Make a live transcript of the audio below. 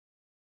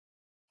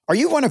Are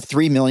you one of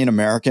 3 million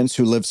Americans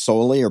who live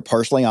solely or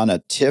partially on a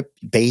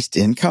tip-based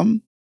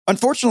income?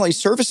 Unfortunately,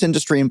 service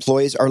industry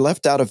employees are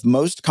left out of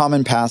most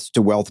common paths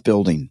to wealth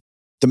building.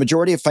 The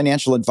majority of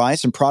financial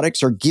advice and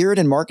products are geared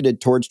and marketed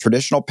towards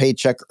traditional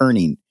paycheck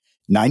earning,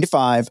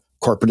 9-to-5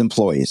 corporate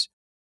employees.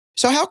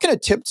 So how can a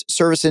tipped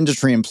service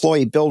industry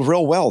employee build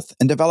real wealth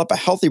and develop a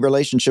healthy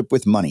relationship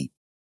with money?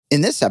 In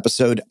this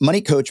episode,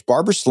 money coach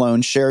Barbara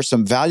Sloan shares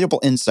some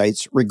valuable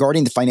insights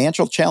regarding the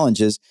financial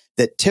challenges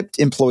that tipped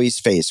employees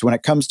face when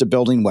it comes to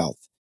building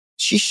wealth.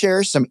 She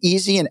shares some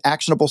easy and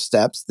actionable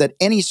steps that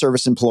any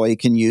service employee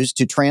can use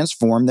to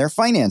transform their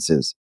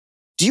finances.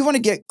 Do you want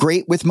to get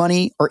great with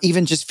money or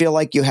even just feel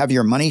like you have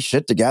your money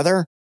shit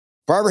together?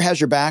 Barbara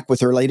has your back with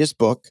her latest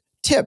book,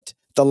 Tipped,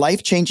 the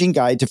life-changing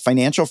guide to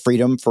financial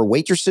freedom for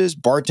waitresses,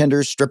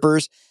 bartenders,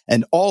 strippers,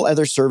 and all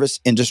other service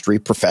industry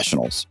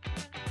professionals.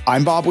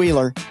 I'm Bob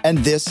Wheeler, and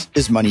this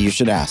is Money You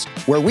Should Ask,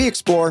 where we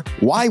explore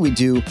why we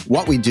do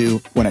what we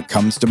do when it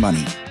comes to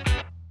money.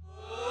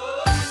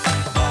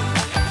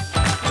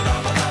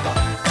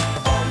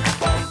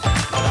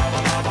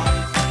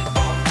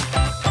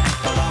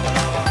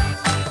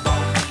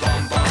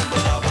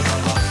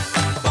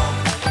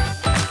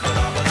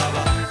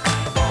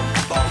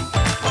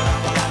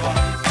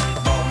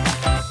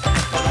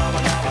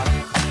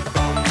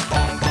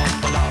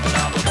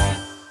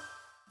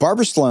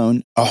 Barbara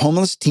Sloan, a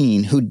homeless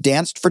teen who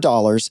danced for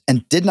dollars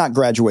and did not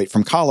graduate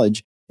from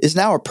college, is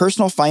now a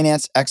personal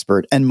finance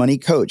expert and money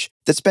coach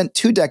that spent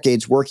 2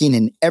 decades working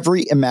in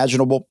every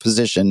imaginable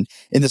position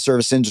in the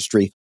service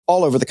industry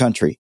all over the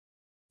country.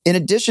 In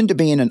addition to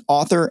being an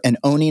author and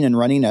owning and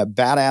running a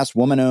badass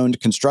woman-owned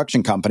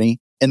construction company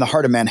in the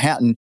heart of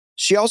Manhattan,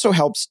 she also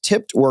helps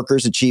tipped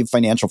workers achieve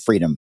financial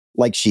freedom,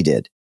 like she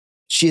did.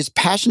 She is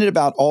passionate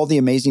about all the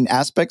amazing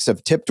aspects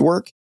of tipped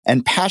work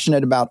and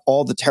passionate about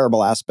all the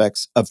terrible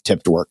aspects of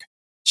tipped work.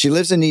 She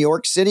lives in New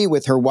York City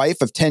with her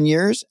wife of 10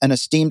 years, an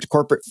esteemed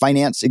corporate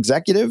finance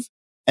executive,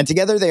 and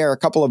together they are a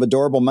couple of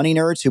adorable money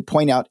nerds who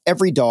point out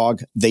every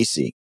dog they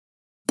see.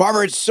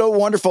 Barbara, it's so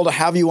wonderful to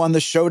have you on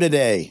the show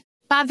today.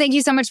 Bob, thank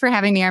you so much for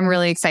having me. I'm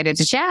really excited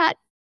to chat.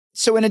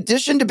 So in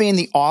addition to being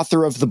the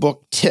author of the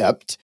book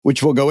Tipped,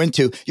 which we'll go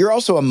into, you're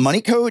also a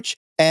money coach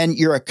and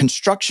you're a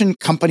construction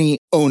company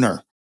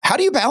owner. How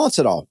do you balance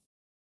it all?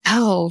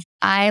 Oh,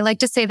 I like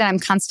to say that I'm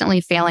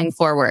constantly failing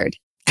forward.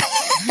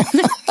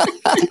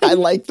 I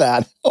like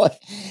that. But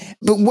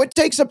what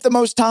takes up the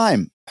most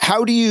time?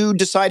 How do you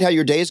decide how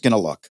your day is going to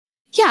look?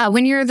 Yeah,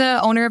 when you're the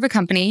owner of a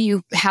company,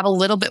 you have a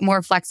little bit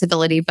more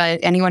flexibility,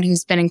 but anyone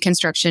who's been in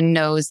construction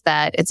knows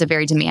that it's a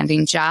very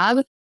demanding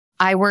job.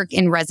 I work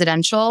in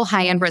residential,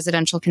 high-end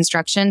residential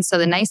construction. So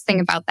the nice thing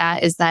about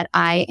that is that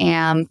I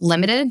am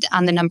limited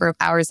on the number of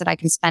hours that I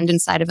can spend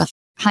inside of a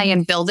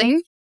high-end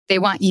building. They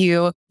want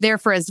you there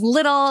for as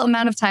little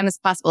amount of time as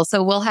possible.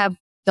 So we'll have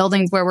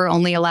buildings where we're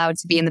only allowed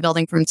to be in the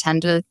building from 10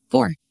 to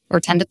 4 or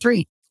 10 to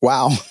 3.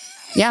 Wow.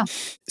 Yeah.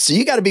 So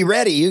you got to be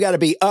ready. You got to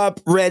be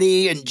up,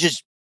 ready, and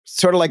just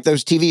sort of like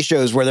those TV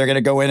shows where they're going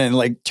to go in and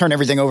like turn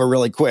everything over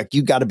really quick.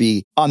 You got to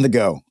be on the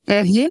go.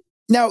 Mm-hmm.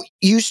 Now,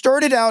 you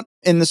started out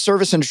in the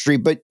service industry,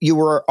 but you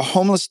were a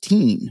homeless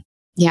teen.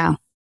 Yeah.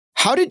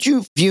 How did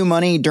you view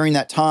money during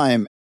that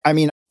time? I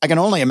mean, I can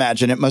only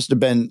imagine it must have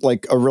been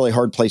like a really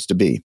hard place to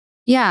be.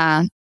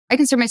 Yeah. I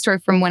can start my story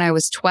from when I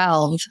was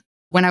 12.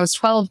 When I was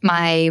 12,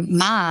 my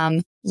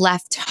mom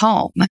left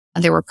home.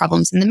 There were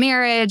problems in the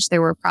marriage.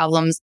 There were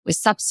problems with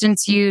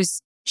substance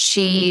use.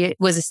 She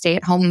was a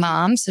stay-at-home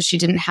mom, so she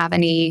didn't have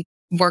any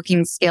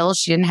working skills.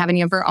 She didn't have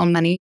any of her own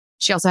money.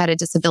 She also had a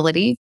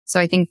disability.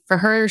 So I think for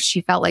her, she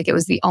felt like it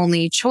was the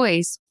only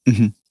choice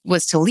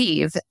was to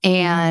leave.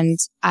 And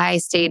I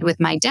stayed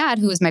with my dad,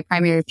 who was my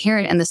primary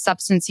parent, and the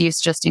substance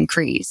use just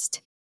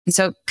increased. And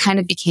so it kind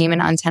of became an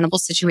untenable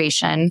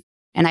situation.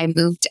 And I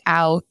moved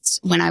out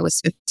when I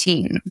was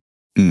 15.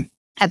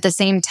 At the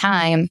same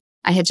time,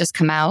 I had just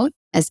come out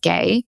as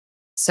gay.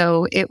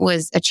 So it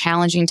was a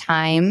challenging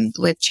time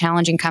with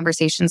challenging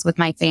conversations with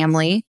my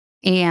family.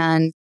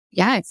 And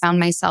yeah, I found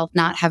myself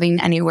not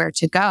having anywhere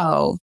to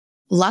go.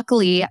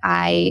 Luckily,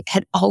 I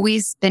had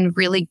always been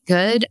really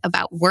good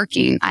about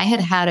working. I had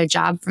had a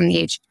job from the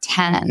age of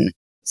 10.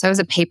 So I was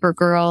a paper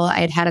girl. I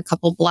had had a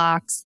couple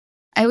blocks.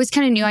 I always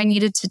kind of knew I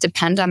needed to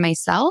depend on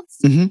myself.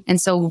 And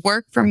so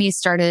work for me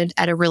started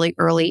at a really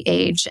early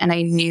age. And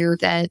I knew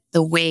that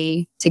the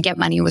way to get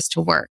money was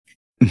to work.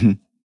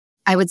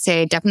 I would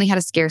say I definitely had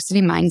a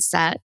scarcity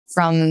mindset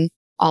from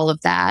all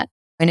of that.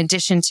 In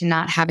addition to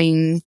not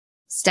having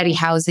steady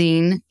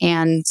housing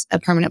and a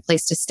permanent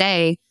place to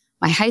stay,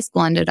 my high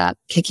school ended up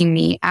kicking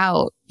me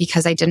out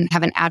because I didn't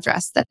have an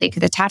address that they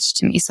could attach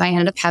to me. So I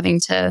ended up having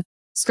to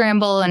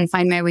scramble and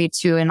find my way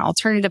to an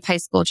alternative high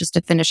school just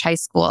to finish high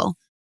school.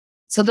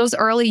 So those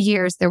early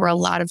years, there were a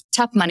lot of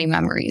tough money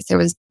memories. There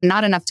was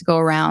not enough to go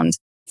around,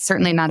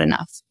 certainly not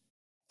enough.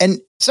 And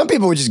some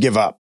people would just give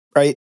up,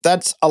 right?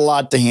 That's a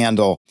lot to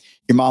handle.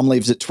 Your mom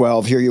leaves at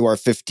 12. Here you are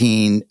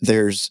 15.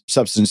 There's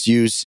substance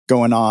use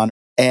going on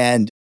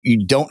and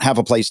you don't have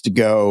a place to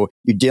go.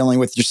 You're dealing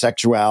with your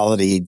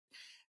sexuality.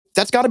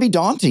 That's got to be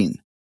daunting.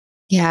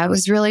 Yeah, it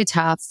was really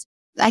tough.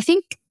 I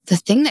think the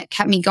thing that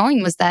kept me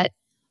going was that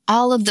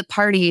all of the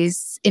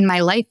parties in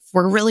my life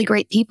were really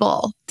great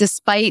people,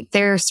 despite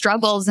their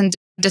struggles and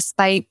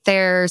despite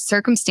their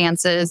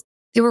circumstances.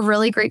 They were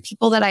really great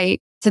people that I,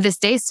 to this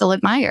day, still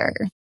admire.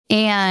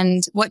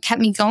 And what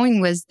kept me going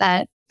was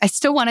that I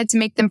still wanted to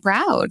make them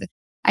proud.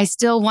 I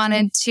still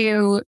wanted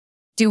to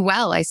do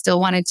well. I still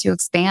wanted to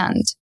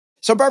expand.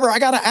 So, Barbara, I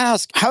got to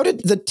ask, how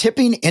did the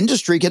tipping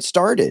industry get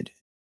started?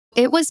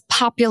 It was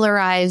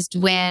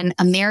popularized when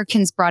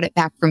Americans brought it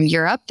back from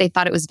Europe. They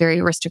thought it was very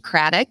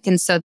aristocratic.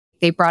 And so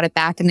they brought it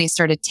back and they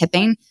started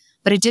tipping.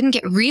 But it didn't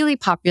get really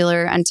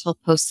popular until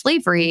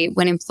post-slavery,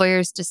 when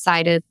employers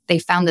decided they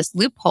found this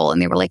loophole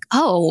and they were like,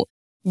 oh,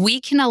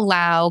 we can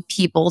allow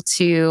people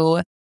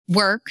to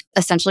work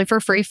essentially for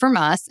free from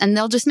us and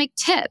they'll just make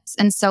tips.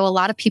 And so a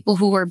lot of people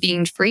who were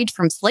being freed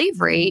from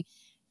slavery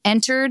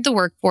entered the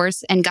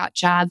workforce and got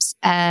jobs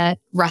at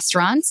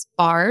restaurants,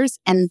 bars,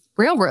 and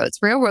railroads.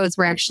 Railroads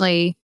were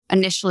actually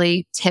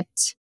initially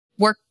tipped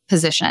work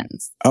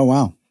positions. Oh,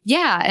 wow.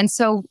 Yeah. And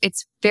so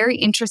it's very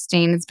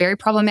interesting. It's very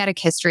problematic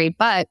history.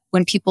 But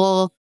when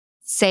people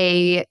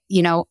say,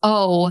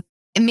 oh,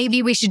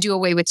 maybe we should do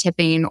away with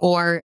tipping,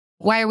 or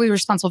why are we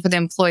responsible for the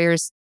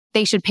employers?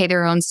 They should pay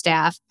their own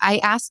staff. I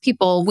ask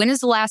people, when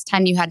is the last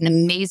time you had an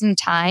amazing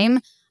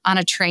time on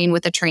a train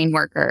with a train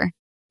worker?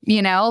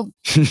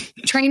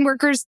 Train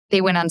workers,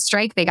 they went on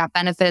strike, they got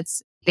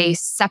benefits, they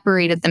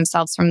separated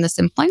themselves from this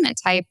employment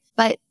type.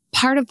 But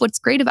part of what's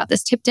great about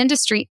this tipped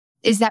industry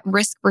is that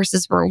risk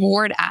versus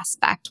reward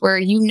aspect, where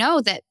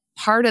that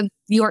part of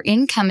your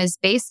income is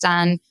based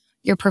on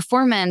your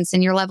performance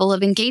and your level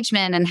of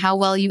engagement and how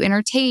well you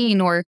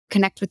entertain or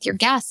connect with your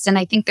guests. And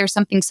I think there's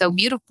something so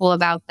beautiful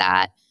about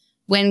that.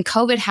 When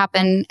COVID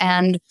happened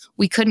and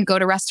we couldn't go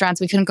to restaurants,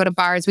 we couldn't go to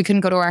bars, we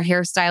couldn't go to our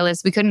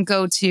hairstylist, we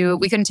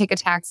couldn't take a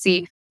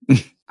taxi.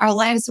 Our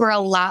lives were a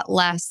lot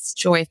less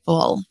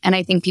joyful. And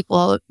I think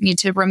people need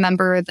to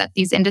remember that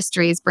these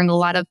industries bring a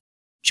lot of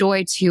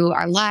joy to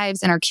our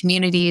lives and our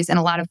communities in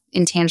a lot of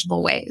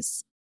intangible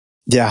ways.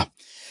 Yeah.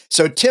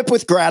 So tip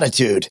with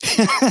gratitude.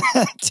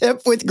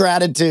 Tip with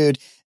gratitude.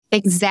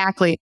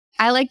 Exactly.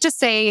 I like to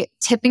say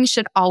tipping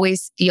should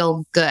always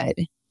feel good.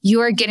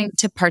 You are getting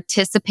to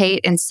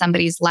participate in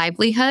somebody's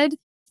livelihood.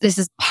 This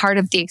is part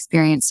of the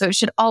experience. So it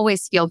should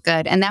always feel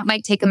good. And that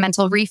might take a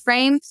mental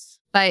reframe,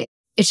 but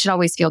it should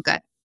always feel good.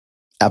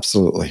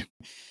 Absolutely.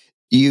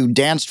 You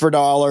danced for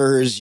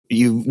dollars.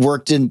 You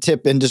worked in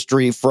tip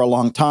industry for a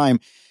long time.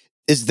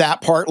 Is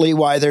that partly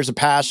why there's a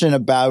passion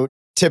about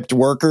tipped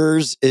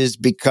workers, is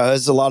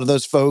because a lot of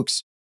those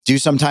folks do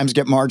sometimes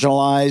get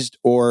marginalized,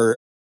 or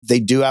they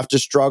do have to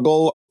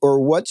struggle?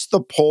 Or what's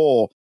the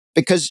pull?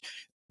 Because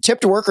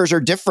tipped workers are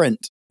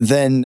different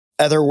than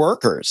other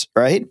workers,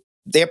 right?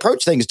 They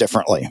approach things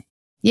differently.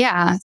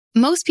 Yeah.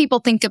 Most people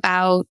think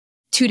about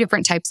two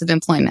different types of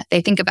employment.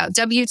 They think about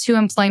W-2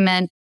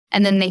 employment,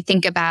 and then they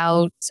think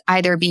about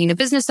either being a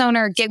business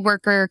owner, gig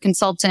worker,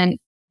 consultant,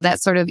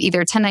 that sort of either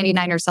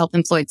 1099 or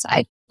self-employed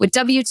side. With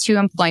W-2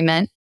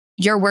 employment,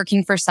 you're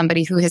working for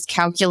somebody who has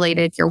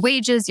calculated your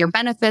wages, your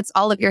benefits,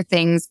 all of your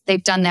things.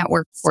 They've done that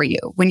work for you.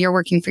 When you're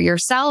working for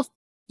yourself,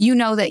 you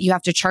know that you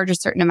have to charge a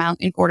certain amount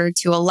in order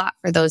to allot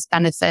for those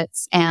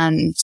benefits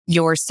and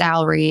your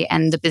salary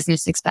and the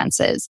business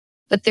expenses.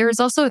 But there is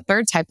also a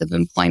third type of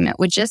employment,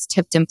 which is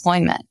tipped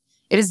employment.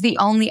 It is the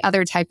only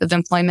other type of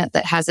employment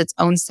that has its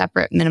own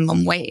separate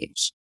minimum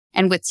wage.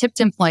 And with tipped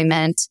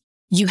employment,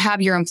 you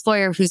have your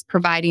employer who's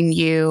providing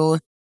you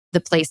the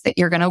place that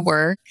you're going to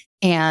work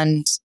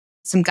and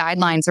some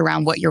guidelines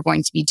around what you're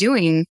going to be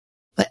doing.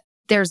 But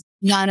there's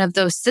none of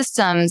those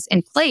systems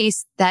in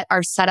place that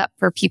are set up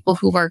for people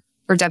who work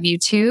for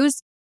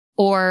W-2s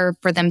or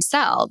for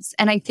themselves.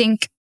 And I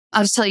think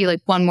I'll just tell you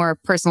one more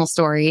personal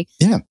story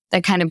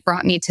that kind of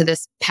brought me to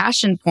this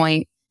passion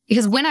point.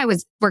 Because when I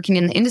was working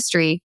in the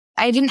industry,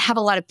 I didn't have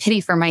a lot of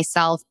pity for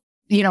myself,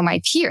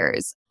 my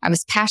peers. I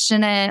was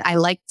passionate. I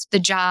liked the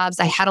jobs.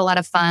 I had a lot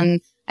of fun.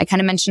 I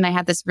kind of mentioned I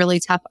had this really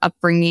tough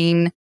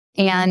upbringing.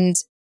 And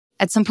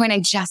at some point, I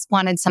just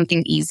wanted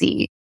something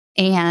easy.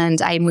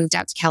 And I moved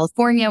out to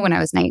California when I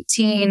was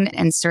 19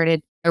 and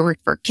I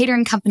worked for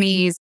catering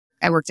companies.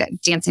 I worked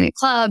at dancing at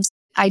clubs.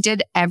 I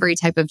did every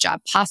type of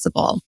job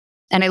possible.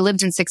 And I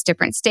lived in 6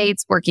 different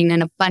states, working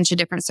in a bunch of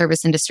different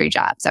service industry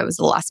jobs. I was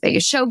a Las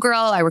Vegas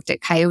showgirl. I worked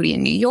at Coyote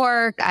in New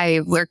York. I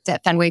worked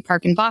at Fenway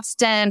Park in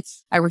Boston.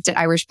 I worked at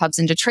Irish pubs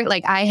in Detroit.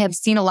 I have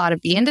seen a lot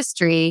of the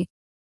industry.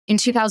 In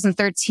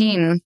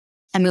 2013,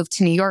 I moved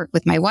to New York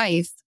with my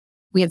wife.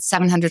 We had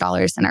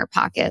 $700 in our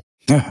pocket.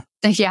 Yeah.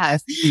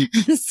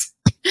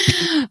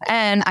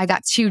 And I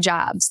got 2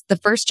 jobs. The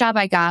first job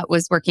I got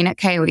was working at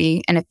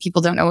Coyote. And if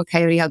people don't know what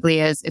Coyote Ugly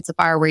is, it's a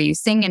bar where you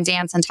sing and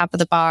dance on top of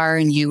the bar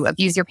and you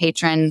abuse your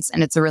patrons,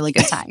 and it's a really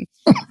good time.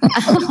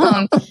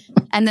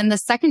 And then the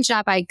second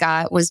job I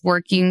got was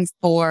working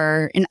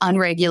for an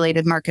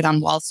unregulated market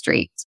on Wall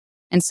Street.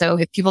 And so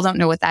if people don't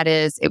know what that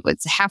is, it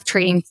was half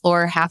trading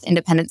floor, half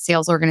independent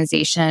sales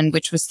organization,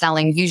 which was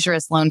selling usury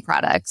loan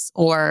products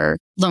or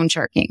loan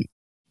sharking.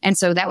 And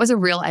so that was a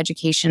real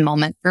education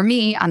moment for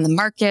me on the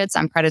markets,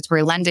 on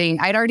predatory lending.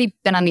 I'd already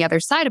been on the other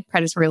side of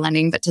predatory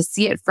lending, but to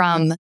see it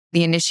from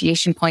the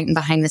initiation point and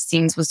behind the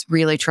scenes was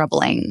really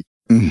troubling.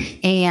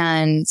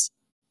 And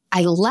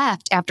I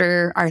left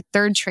after our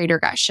third trader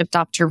got shipped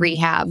off to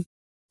rehab.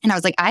 And I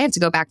was like, I have to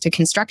go back to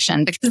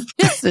construction because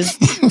this is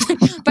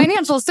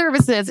financial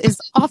services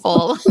is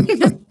awful.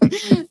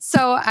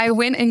 So I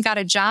went and got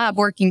a job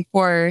working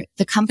for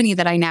the company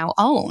that I now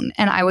own.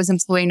 And I was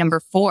employee number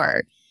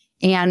 4.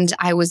 And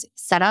I was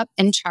set up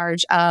in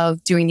charge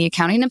of doing the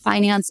accounting and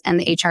finance and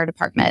the HR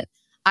department.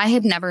 I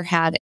had never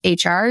had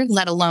HR,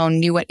 let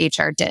alone knew what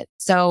HR did.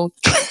 So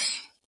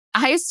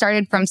I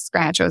started from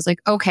scratch. I was like,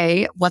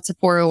 okay, what's a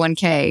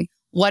 401k?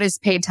 What is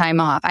paid time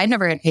off? I'd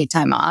never had paid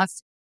time off.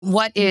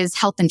 What is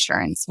health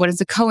insurance? What is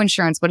a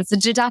co-insurance? What is a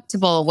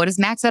deductible? What is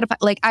max out of...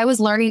 Like, I was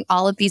learning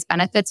all of these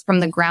benefits from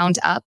the ground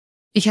up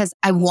because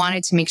I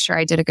wanted to make sure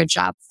I did a good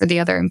job for the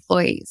other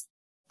employees.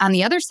 On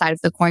the other side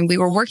of the coin, we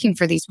were working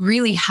for these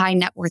really high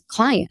net worth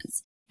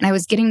clients. And I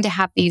was getting to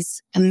have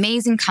these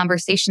amazing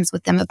conversations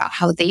with them about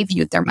how they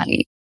viewed their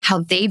money, how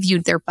they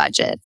viewed their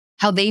budget,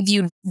 how they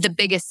viewed the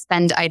biggest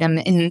spend item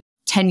in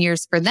 10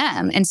 years for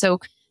them. And so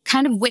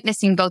kind of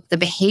witnessing both the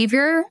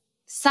behavior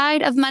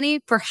side of money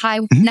for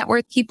high net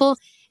worth people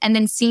and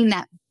then seeing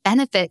that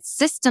benefit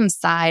system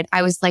side,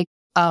 I was like,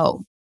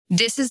 oh,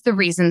 this is the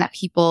reason that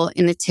people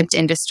in the tipped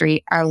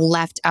industry are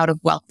left out of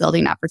wealth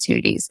building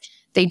opportunities.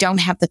 They don't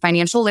have the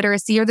financial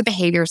literacy or the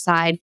behavior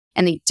side,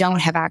 and they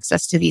don't have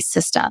access to these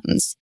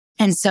systems.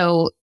 And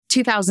so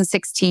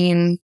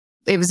 2016,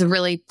 it was a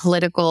really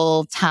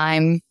political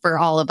time for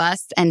all of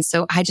us. And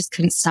so I just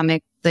couldn't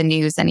stomach the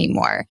news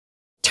anymore.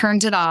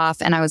 Turned it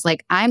off. And I was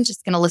like, I'm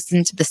just going to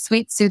listen to the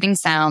sweet, soothing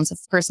sounds of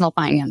personal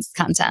finance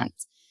content.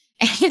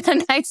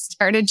 And I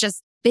started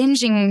just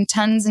binging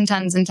tons and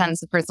tons and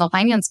tons of personal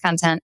finance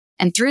content.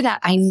 And through that,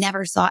 I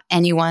never saw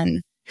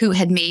anyone who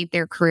had made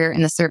their career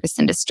in the service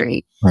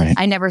industry. Right.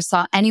 I never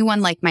saw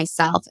anyone like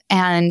myself.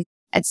 And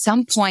at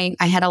some point,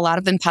 I had a lot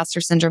of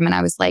imposter syndrome. And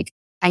I was like,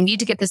 I need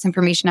to get this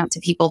information out to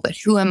people, but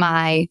who am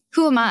I?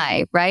 Who am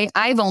I, right?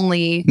 I've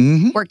only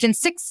worked in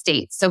 6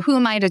 states. So who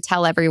am I to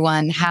tell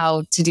everyone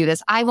how to do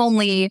this? I've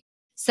only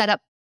set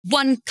up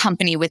one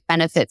company with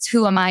benefits.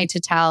 Who am I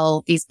to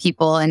tell these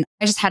people? And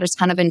I just had a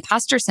ton of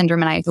imposter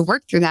syndrome and I had to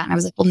work through that. And I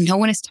was like, well, no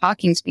one is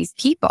talking to these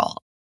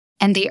people.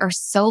 And they are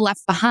so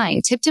left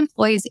behind. Tipped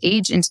employees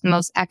age into the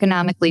most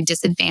economically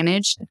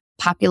disadvantaged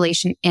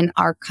population in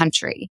our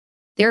country.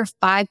 There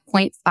are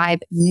 5.5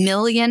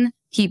 million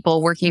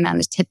people working on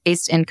a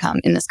tip-based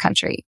income in this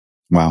country.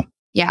 Wow.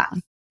 Yeah.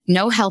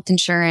 No health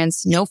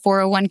insurance, no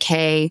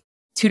 401k,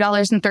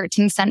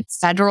 $2.13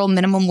 federal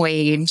minimum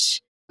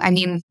wage. I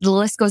mean, the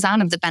list goes on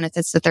of the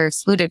benefits that they're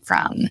excluded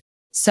from.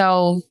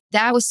 So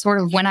that was sort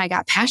of when I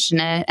got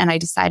passionate and I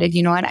decided,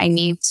 you know what, I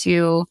need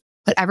to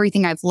put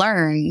everything I've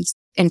learned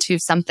into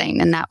something.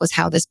 And that was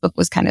how this book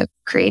was kind of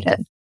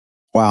created.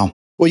 Wow.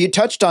 Well, you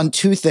touched on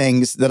 2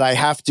 things that I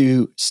have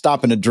to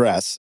stop and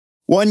address.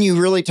 One,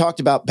 you really talked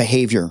about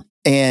behavior,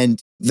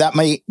 and that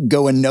might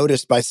go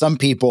unnoticed by some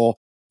people.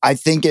 I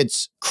think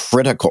it's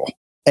critical.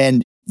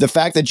 And the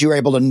fact that you were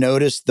able to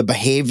notice the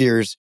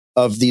behaviors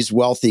of these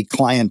wealthy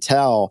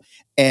clientele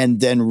and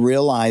then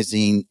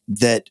realizing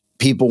that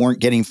people weren't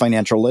getting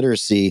financial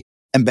literacy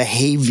and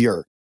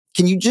behavior.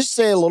 Can you just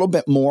say a little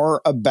bit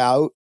more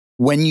about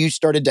when you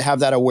started to have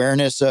that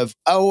awareness of,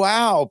 oh,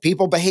 wow,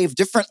 people behave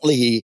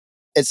differently.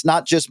 It's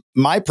not just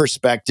my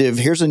perspective.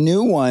 Here's a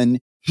new one.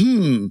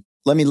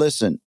 Let me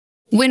listen.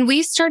 When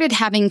we started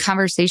having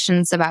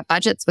conversations about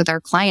budgets with our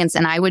clients,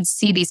 and I would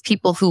see these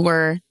people who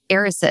were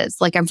heiresses,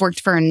 like I've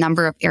worked for a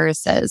number of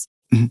heiresses,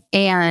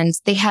 and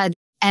they had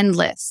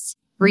endless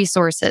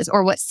resources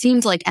or what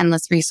seemed like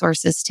endless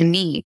resources to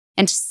me.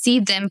 And to see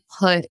them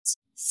put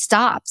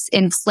stops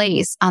in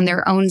place on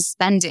their own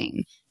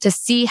spending, to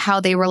see how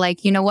they were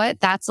like, you know what,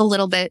 that's a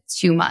little bit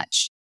too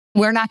much.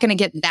 We're not going to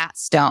get that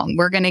stone.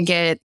 We're going to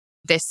get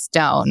this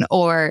stone,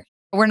 or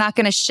we're not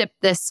going to ship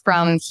this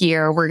from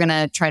here. We're going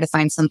to try to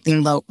find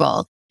something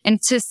local.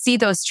 And to see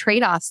those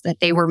trade-offs that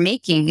they were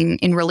making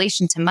in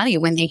relation to money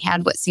when they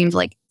had what seemed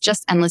like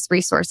just endless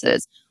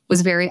resources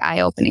was very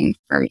eye-opening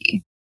for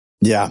me.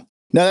 Yeah.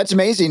 No, that's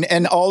amazing.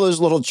 And all those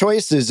little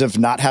choices of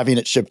not having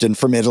it shipped in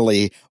from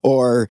Italy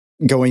or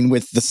going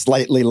with the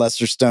slightly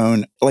lesser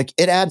stone, like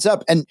it adds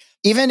up. And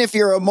even if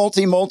you're a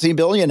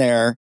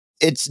multi-billionaire,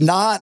 it's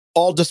not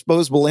all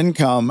disposable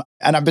income.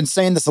 And I've been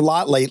saying this a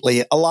lot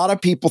lately. A lot of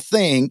people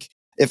think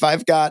if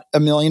I've got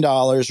 $1 million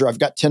or I've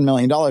got $10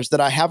 million, that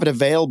I have it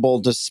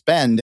available to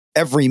spend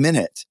every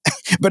minute.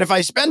 But if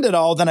I spend it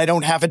all, then I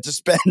don't have it to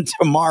spend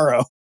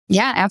tomorrow.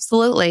 Yeah,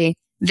 absolutely.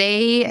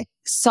 They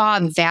saw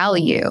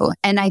value.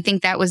 And I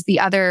think that was the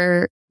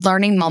other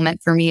learning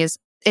moment for me is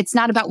it's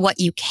not about what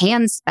you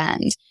can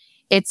spend.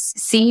 It's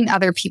seeing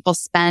other people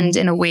spend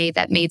in a way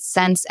that made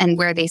sense and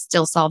where they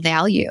still saw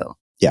value.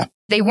 Yeah.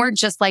 They weren't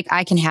just like,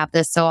 I can have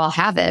this, so I'll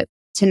have it.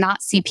 To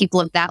not see people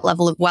of that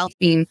level of wealth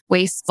being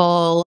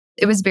wasteful,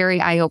 it was very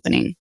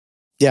eye-opening.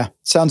 Yeah.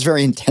 Sounds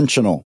very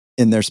intentional.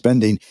 in their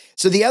spending.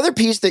 So the other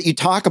piece that you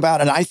talk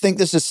about, and I think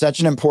this is such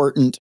an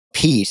important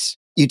piece,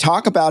 you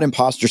talk about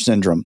imposter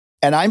syndrome.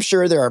 And I'm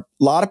sure there are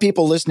a lot of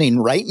people listening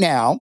right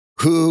now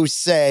who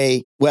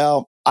say,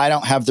 well, I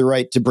don't have the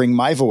right to bring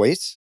my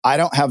voice. I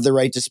don't have the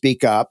right to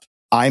speak up.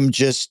 I'm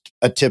just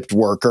a tipped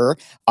worker.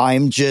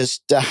 I'm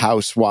just a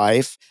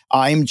housewife.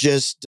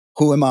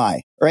 Who am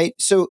I? Right?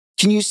 So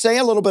can you say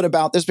a little bit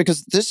about this?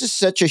 Because this is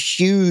such a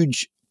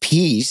huge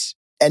piece.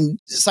 And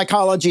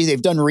psychology,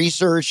 they've done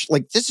research,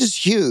 like this is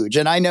huge.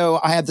 And I know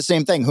I had the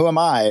same thing. Who am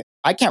I?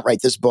 I can't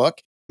write this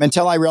book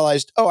until I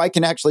realized, I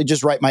can actually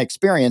just write my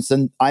experience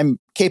and I'm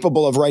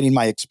capable of writing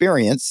my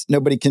experience.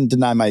 Nobody can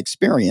deny my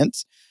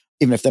experience,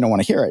 even if they don't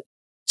want to hear it.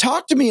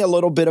 Talk to me a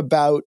little bit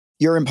about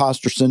your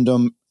imposter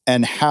syndrome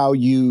and how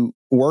you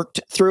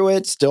worked through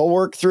it, still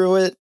work through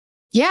it.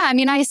 Yeah, I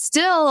mean, I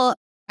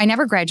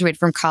never graduated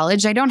from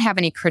college. I don't have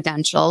any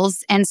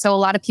credentials. And so a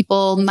lot of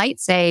people might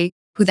say,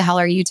 who the hell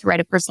are you to write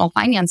a personal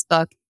finance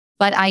book?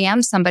 But I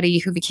am somebody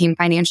who became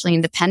financially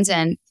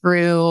independent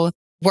through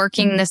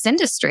working in this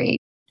industry.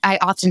 I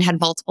often had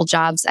multiple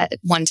jobs at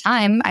one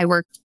time. I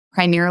worked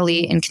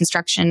primarily in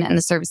construction and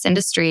the service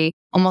industry,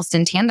 almost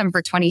in tandem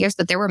for 20 years,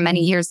 but there were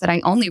many years that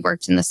I only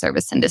worked in the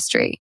service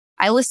industry.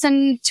 I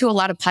listened to a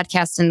lot of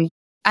podcasts, and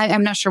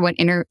I'm not sure what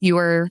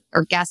interviewer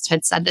or guest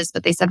had said this,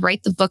 but they said,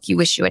 write the book you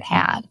wish you had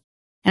had.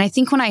 And I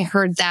think when I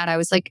heard that, I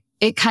was like,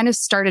 it kind of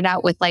started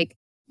out with like,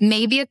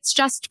 maybe it's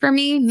just for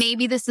me.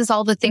 Maybe this is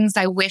all the things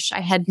I wish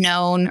I had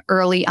known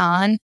early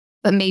on,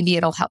 but maybe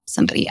it'll help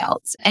somebody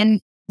else.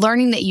 And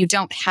learning that you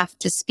don't have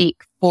to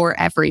speak for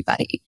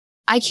everybody.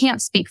 I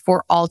can't speak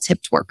for all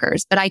tipped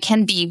workers, but I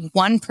can be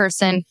one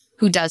person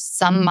who does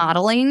some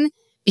modeling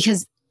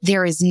because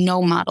there is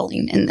no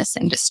modeling in this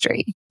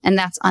industry, and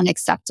that's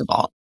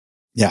unacceptable.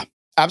 Yeah,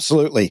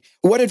 absolutely.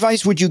 What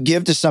advice would you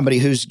give to somebody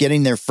who's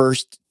getting their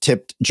first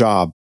tipped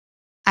job?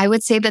 I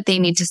would say that they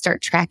need to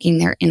start tracking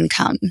their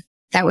income.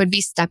 That would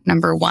be step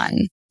number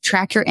one.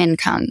 Track your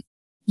income.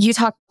 You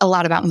talk a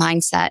lot about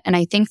mindset, and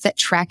I think that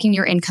tracking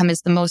your income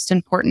is the most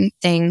important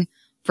thing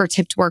for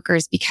tipped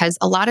workers, because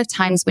a lot of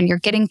times when you're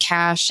getting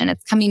cash and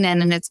it's coming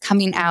in and it's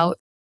coming out,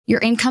 your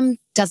income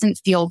doesn't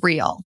feel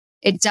real.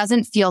 It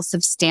doesn't feel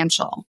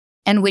substantial.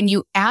 And when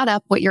you add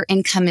up what your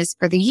income is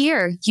for the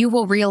year, you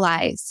will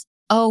realize,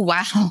 oh,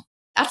 wow,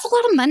 that's a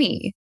lot of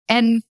money.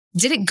 And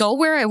did it go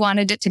where I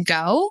wanted it to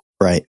go?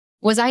 Right.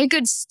 Was I a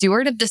good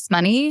steward of this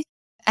money?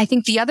 I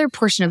think the other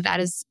portion of that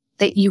is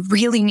that you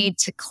really need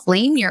to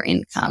claim your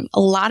income. A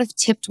lot of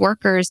tipped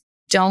workers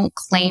don't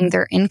claim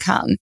their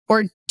income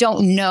or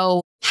don't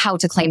know how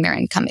to claim their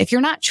income. If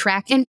you're not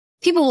tracking,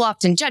 people will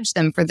often judge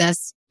them for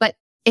this, but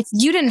if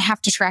you didn't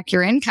have to track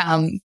your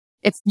income,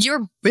 if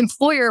your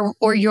employer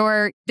or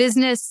your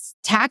business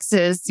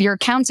taxes, your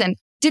accountant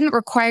didn't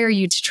require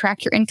you to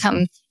track your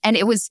income and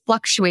it was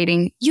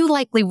fluctuating, you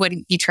likely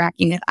wouldn't be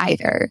tracking it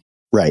either.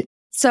 Right.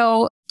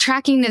 So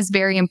tracking is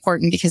very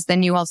important because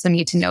then you also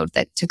need to know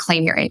that to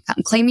claim your income.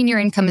 Claiming your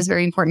income is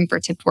very important for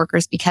tipped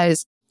workers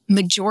because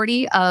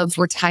majority of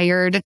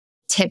retired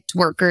tipped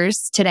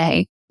workers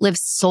today live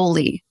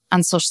solely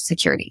on Social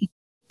Security.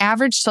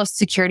 Average Social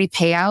Security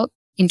payout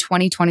in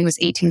 2020 was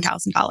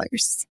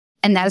 $18,000.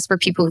 And that is for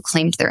people who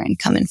claimed their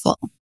income in full.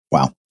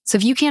 Wow. So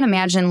if you can't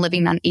imagine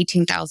living on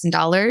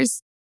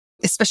 $18,000,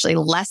 especially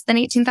less than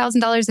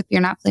 $18,000 if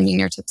you're not claiming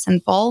your tips in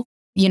full,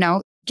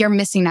 you're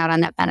missing out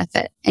on that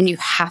benefit, and you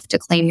have to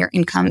claim your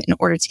income in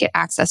order to get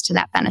access to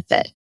that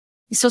benefit.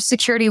 Social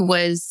Security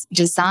was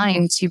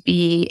designed to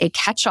be a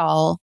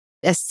catch-all,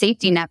 a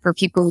safety net for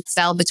people who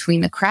fell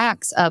between the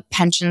cracks of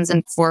pensions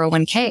and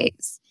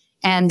 401ks.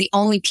 And the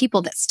only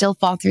people that still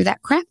fall through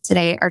that crack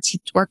today are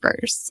tipped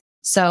workers.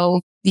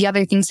 So the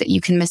other things that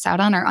you can miss out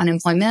on are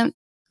unemployment.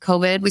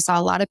 COVID, we saw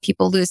a lot of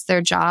people lose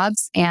their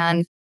jobs,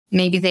 and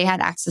maybe they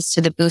had access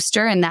to the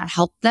booster and that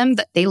helped them,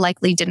 but they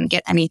likely didn't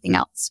get anything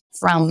else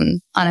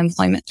from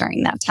unemployment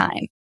during that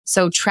time.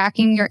 So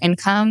tracking your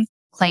income,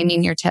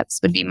 claiming your tips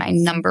would be my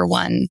number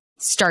one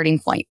starting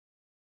point.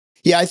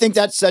 Yeah, I think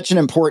that's such an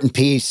important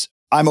piece.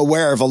 I'm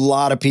aware of a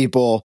lot of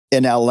people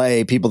in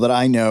LA, people that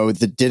I know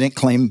that didn't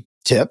claim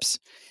tips.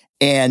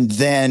 And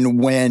then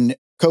when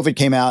COVID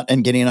came out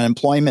and getting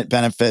unemployment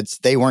benefits,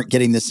 they weren't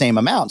getting the same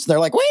amounts. They're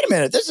like, wait a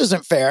minute, this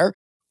isn't fair.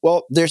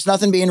 Well, there's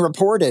nothing being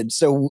reported,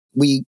 so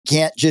we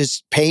can't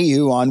just pay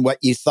you on what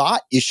you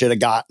thought you should have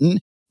gotten.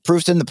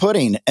 Proof's in the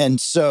pudding.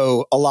 And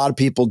so a lot of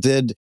people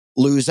did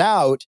lose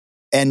out,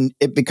 and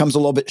it becomes a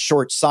little bit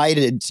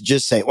short-sighted to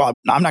just say, well,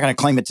 I'm not going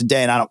to claim it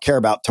today and I don't care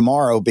about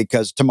tomorrow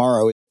because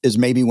tomorrow is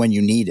maybe when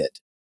you need it.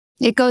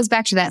 It goes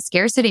back to that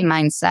scarcity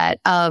mindset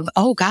of,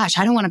 oh gosh,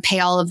 I don't want to pay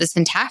all of this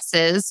in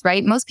taxes,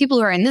 right? Most people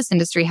who are in this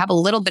industry have a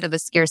little bit of a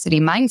scarcity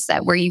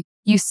mindset where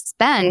you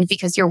spend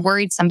because you're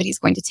worried somebody's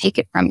going to take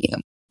it from you.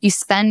 You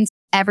spend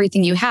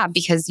everything you have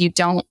because you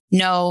don't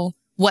know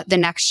what the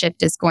next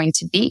shift is going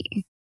to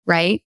be,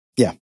 right?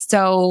 Yeah.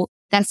 So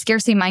that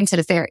scarcity mindset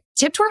is there.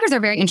 Tipped workers are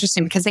very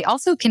interesting because they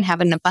also can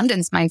have an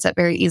abundance mindset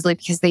very easily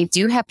because they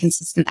do have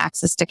consistent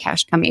access to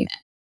cash coming in.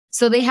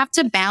 So they have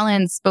to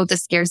balance both a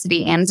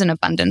scarcity and an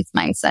abundance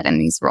mindset in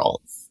these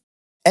roles.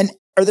 And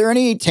are there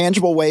any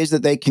tangible ways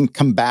that they can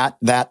combat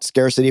that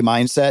scarcity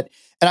mindset?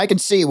 And I can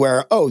see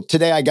where, oh,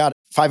 today I got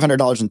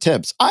 $500 in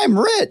tips. I'm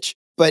rich.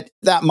 But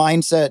that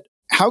mindset,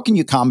 how can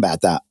you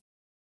combat that?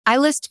 I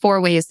list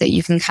 4 ways that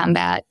you can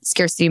combat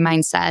scarcity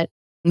mindset: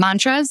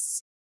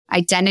 mantras,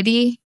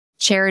 identity,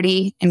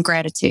 charity, and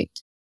gratitude.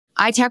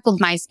 I tackled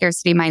my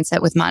scarcity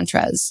mindset with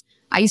mantras.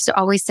 I used to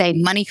always say,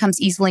 money comes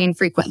easily and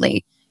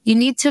frequently. You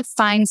need to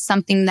find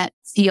something that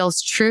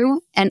feels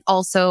true and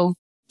also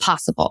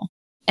possible.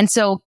 And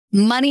so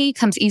money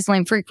comes easily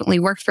and frequently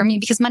worked for me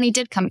because money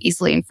did come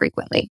easily and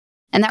frequently.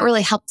 And that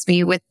really helps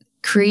me with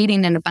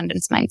creating an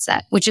abundance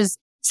mindset, which is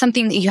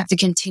something that you have to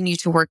continue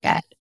to work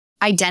at.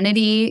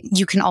 Identity,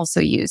 you can also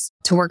use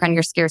to work on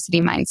your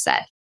scarcity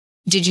mindset.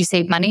 Did you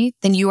save money?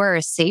 Then you are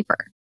a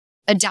saver.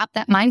 Adopt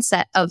that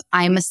mindset of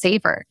I'm a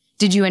saver.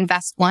 Did you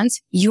invest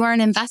once? You are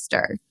an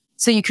investor.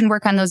 So you can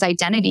work on those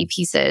identity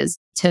pieces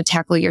to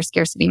tackle your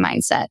scarcity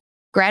mindset.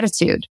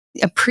 Gratitude,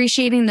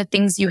 appreciating the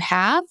things you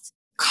have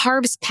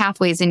carves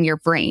pathways in your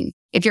brain.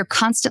 If you're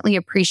constantly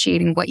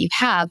appreciating what you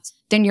have,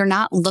 then you're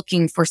not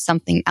looking for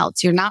something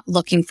else. You're not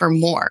looking for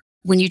more.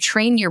 When you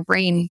train your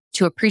brain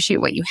to appreciate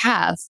what you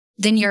have,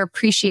 then you're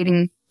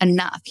appreciating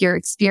enough. You're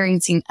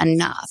experiencing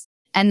enough.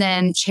 And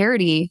then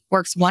charity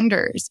works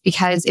wonders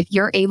because if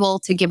you're able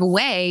to give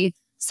away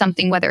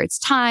something, whether it's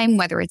time,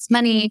 whether it's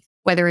money,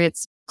 whether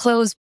it's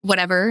clothes,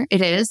 whatever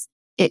it is,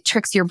 it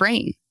tricks your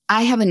brain.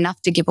 I have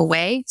enough to give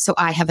away, so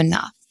I have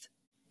enough.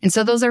 And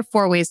so those are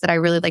 4 ways that I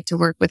really like to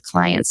work with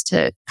clients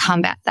to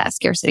combat that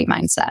scarcity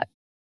mindset.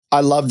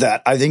 I love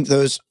that. I think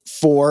those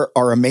 4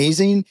 are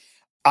amazing.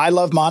 I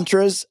love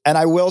mantras. And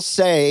I will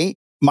say,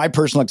 my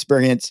personal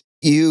experience,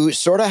 you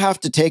sort of have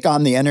to take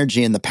on the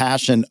energy and the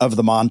passion of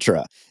the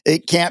mantra.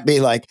 It can't be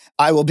like,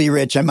 I will be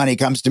rich and money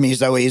comes to me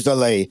so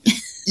easily.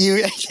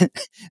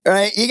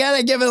 Right? You got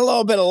to give it a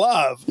little bit of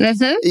love.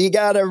 Mm-hmm. You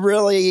got to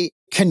really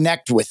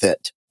connect with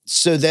it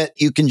so that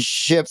you can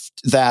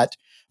shift that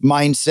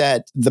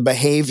mindset, the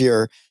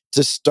behavior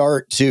to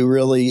start to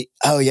really,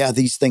 oh yeah,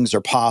 these things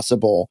are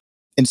possible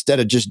instead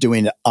of just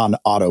doing it on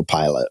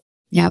autopilot.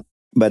 Yep.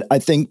 But I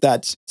think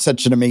that's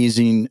such an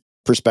amazing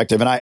perspective.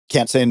 And I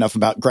can't say enough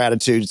about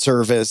gratitude,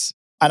 service.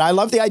 And I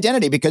love the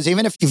identity because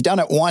even if you've done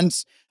it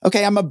once,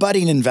 okay, I'm a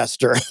budding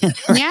investor.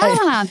 Right?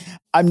 Yeah.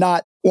 I'm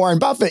not Warren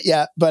Buffett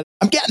yet, but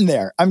I'm getting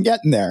there.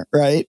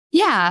 Right?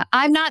 Yeah.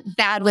 I'm not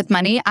bad with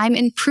money. I'm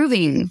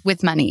improving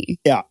with money.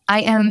 Yeah. I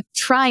am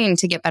trying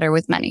to get better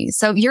with money.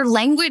 So your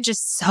language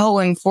is so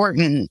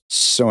important.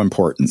 So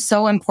important.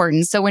 So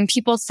important. So when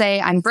people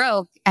say I'm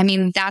broke, I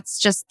mean, that's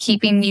just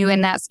keeping you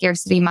in that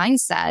scarcity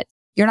mindset.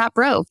 You're not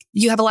broke.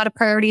 You have a lot of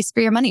priorities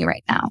for your money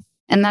right now.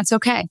 And that's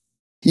okay.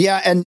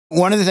 Yeah. And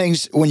one of the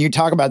things when you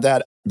talk about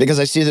that, because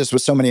I see this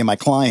with so many of my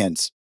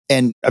clients,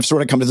 and I've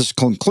sort of come to this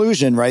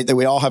conclusion, right, that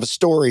we all have a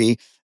story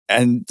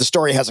and the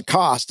story has a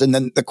cost. And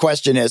then the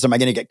question is, am I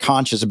going to get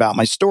conscious about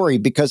my story?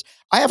 Because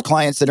I have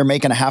clients that are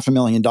making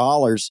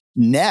 $500,000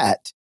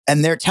 net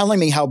and they're telling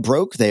me how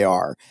broke they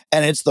are.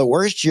 And it's the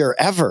worst year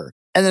ever.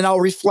 And then I'll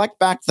reflect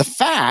back the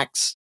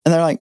facts and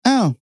they're like,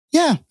 oh,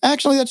 yeah,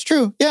 actually, that's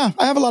true. Yeah,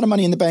 I have a lot of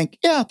money in the bank.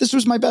 Yeah, this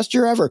was my best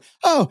year ever.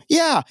 Oh,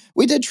 yeah,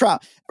 we did try,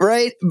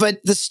 right? But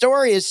the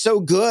story is so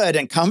good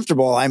and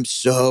comfortable. I'm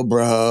so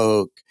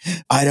broke.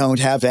 I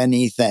don't have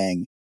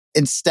anything.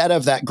 Instead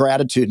of that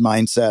gratitude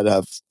mindset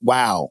of,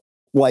 wow,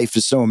 life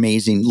is so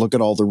amazing. Look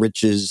at all the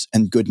riches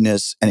and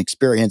goodness and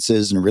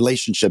experiences and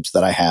relationships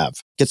that I have.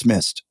 Gets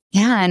missed.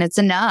 Yeah, and it's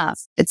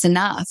enough. It's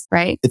enough,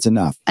 right? It's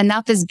enough.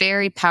 Enough is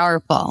very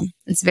powerful.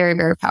 It's very,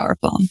 very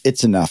powerful.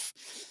 It's enough.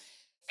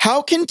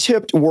 How can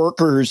tipped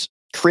workers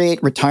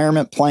create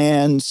retirement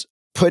plans,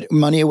 put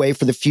money away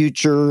for the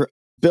future,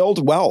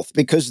 build wealth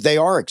because they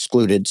are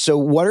excluded? So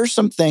what are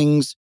some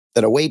things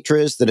that a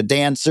waitress, that a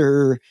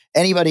dancer,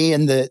 anybody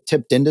in the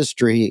tipped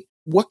industry,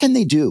 what can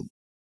they do?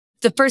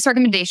 The first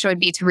recommendation would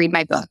be to read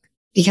my book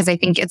because I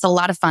think it's a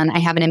lot of fun. I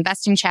have an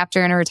investing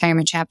chapter and a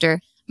retirement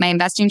chapter. My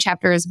investing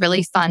chapter is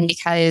really fun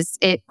because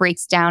it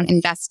breaks down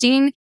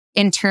investing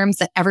in terms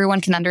that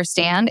everyone can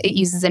understand. It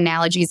uses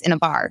analogies in a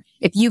bar.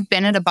 If you've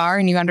been at a bar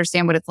and you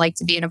understand what it's like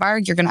to be in a bar,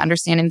 you're going to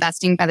understand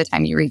investing by the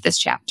time you read this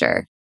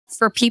chapter.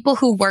 For people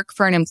who work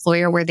for an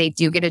employer where they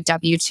do get a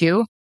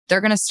W-2,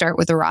 they're going to start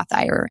with a Roth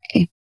IRA.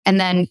 And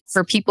then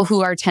for people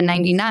who are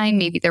 1099,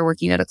 maybe they're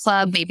working at a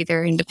club, maybe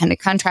they're an independent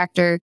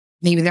contractor,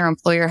 maybe their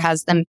employer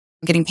has them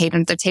getting paid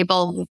under the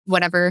table,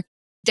 whatever,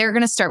 they're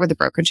going to start with a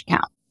brokerage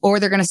account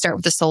or they're going to start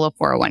with a solo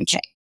 401k.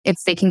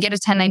 If they can get a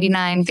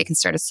 1099, they can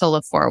start a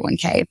solo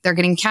 401k. If they're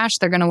getting cash,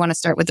 they're going to want to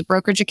start with a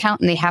brokerage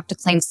account and they have to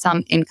claim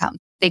some income.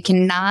 They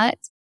cannot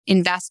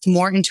invest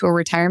more into a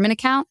retirement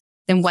account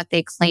than what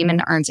they claim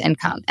in earned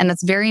income. And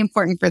that's very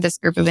important for this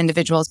group of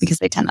individuals because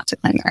they tend not to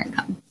claim their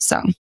income.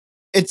 So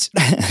it's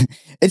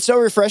so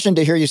refreshing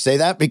to hear you say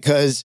that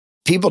because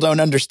people don't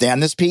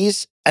understand this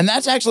piece. And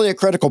that's actually a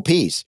critical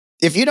piece.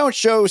 If you don't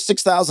show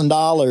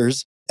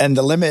 $6,000 and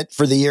the limit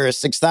for the year is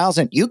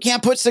 6,000, you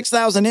can't put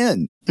 6,000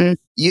 in.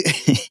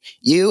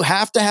 You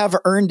have to have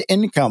earned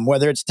income,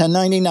 whether it's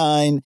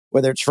 1099,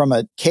 whether it's from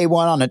a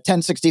K-1 on a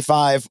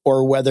 1065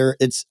 or whether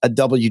it's a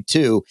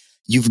W-2,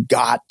 you've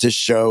got to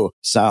show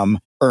some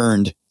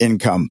earned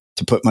income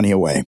to put money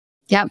away.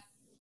 Yep.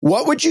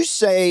 What would you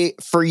say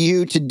for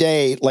you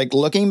today, like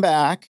looking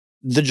back,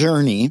 the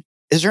journey,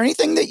 is there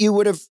anything that you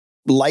would have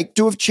liked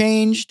to have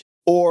changed?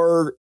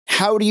 Or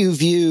how do you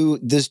view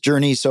this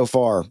journey so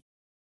far?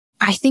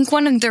 I think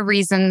one of the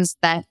reasons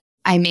that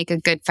I make a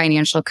good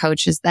financial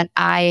coach is that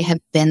I have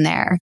been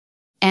there.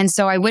 And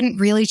so I wouldn't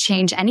really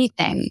change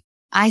anything.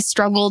 I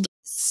struggled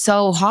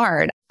so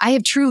hard. I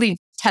have truly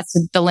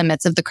tested the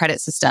limits of the credit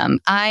system.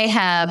 I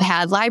have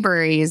had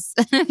libraries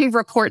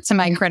report to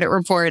my credit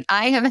report.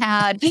 I have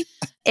had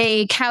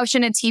a couch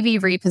and a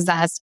TV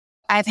repossessed.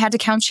 I've had to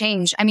count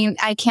change. I mean,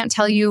 I can't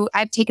tell you,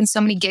 I've taken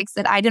so many gigs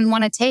that I didn't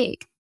want to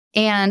take.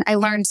 And I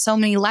learned so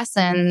many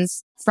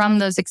lessons from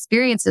those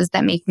experiences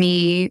that make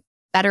me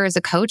better as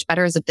a coach,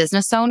 better as a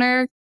business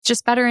owner,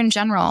 just better in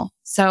general.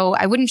 So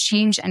I wouldn't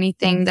change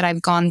anything that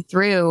I've gone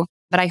through,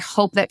 but I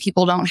hope that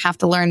people don't have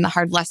to learn the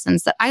hard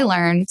lessons that I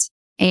learned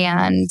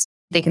and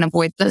they can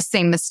avoid the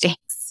same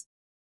mistakes.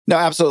 No,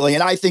 absolutely.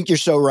 And I think you're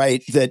so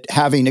right that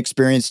having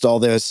experienced all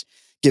this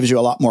gives you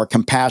a lot more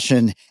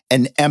compassion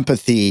and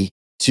empathy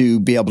to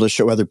be able to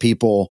show other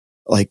people,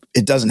 like,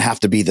 it doesn't have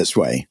to be this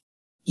way.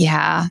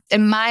 Yeah.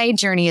 And my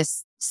journey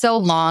is so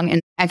long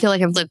and I feel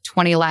like I've lived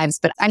 20 lives,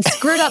 but I'm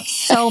screwed up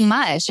so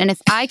much. And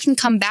if I can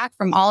come back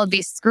from all of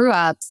these screw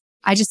ups,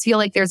 I just feel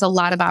like there's a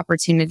lot of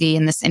opportunity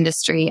in this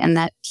industry and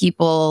that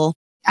people,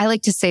 I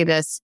like to say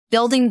this,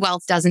 building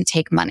wealth doesn't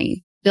take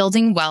money.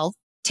 Building wealth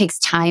takes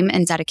time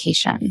and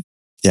dedication.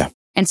 Yeah.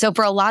 And so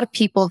for a lot of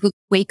people who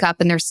wake up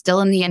and they're still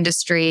in the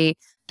industry,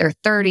 they're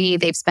 30,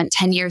 they've spent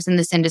 10 years in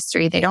this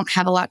industry, they don't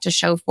have a lot to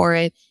show for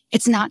it.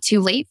 It's not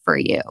too late for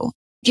you.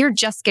 You're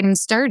just getting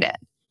started,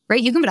 right?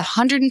 You can put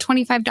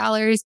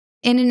 $125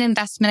 in an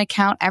investment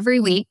account every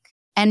week.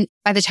 And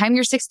by the time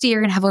you're 60, you're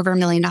going to have over $1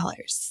 million.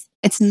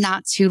 It's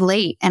not too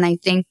late. And I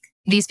think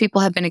these people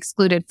have been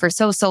excluded for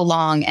so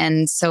long.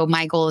 And so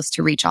my goal is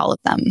to reach all of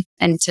them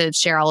and to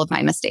share all of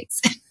my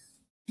mistakes.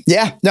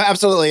 Yeah, no,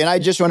 absolutely. And I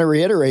just want to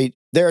reiterate,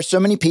 there are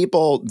so many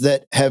people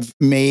that have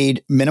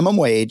made minimum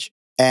wage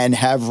and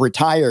have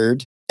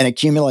retired and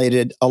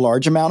accumulated a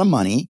large amount of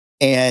money.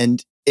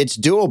 And it's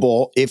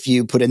doable if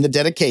you put in the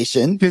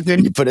dedication,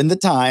 you put in the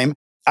time.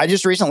 I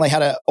just recently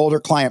had an older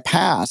client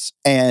pass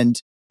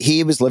and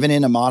he was living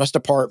in a modest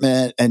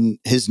apartment and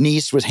his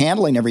niece was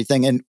handling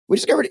everything. And we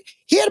discovered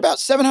he had about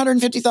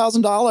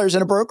 $750,000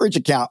 in a brokerage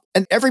account.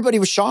 And everybody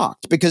was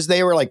shocked because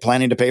they were like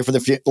planning to pay for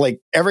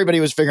like everybody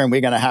was figuring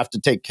we're going to have to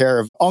take care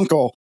of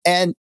uncle.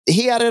 And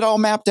he had it all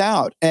mapped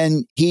out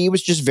and he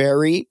was just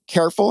very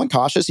careful and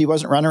cautious. He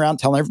wasn't running around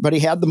telling everybody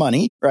he had the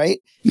money, right?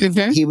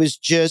 Mm-hmm. He was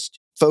just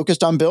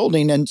focused on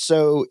building. And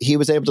so he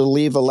was able to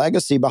leave a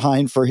legacy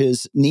behind for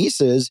his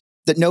nieces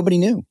that nobody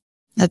knew.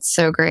 That's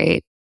so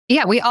great.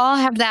 Yeah, we all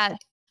have that.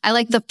 I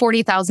like the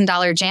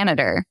 $40,000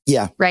 janitor.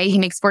 Yeah. Right? He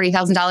makes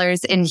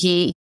 $40,000 and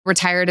he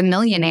retired a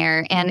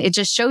millionaire. And it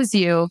just shows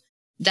you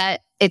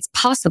that it's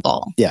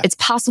possible. Yeah. It's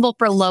possible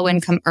for low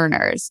income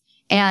earners.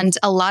 And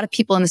a lot of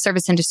people in the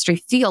service industry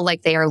feel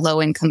like they are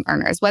low income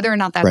earners, whether or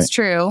not that's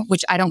true,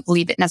 which I don't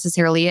believe it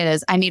necessarily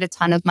is. I made a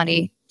ton of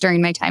money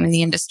during my time in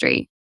the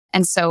industry.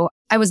 And so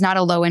I was not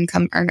a low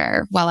income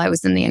earner while I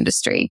was in the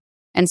industry.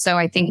 And so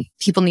I think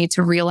people need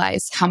to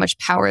realize how much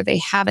power they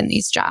have in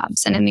these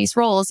jobs and in these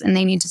roles, and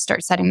they need to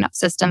start setting up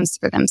systems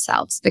for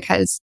themselves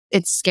because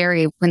it's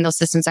scary when those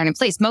systems aren't in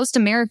place. Most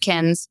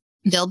Americans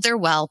build their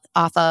wealth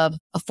off of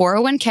a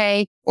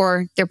 401k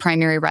or their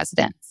primary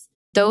residence.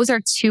 Those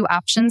are two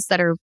options that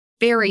are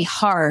very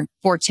hard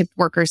for tipped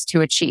workers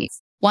to achieve.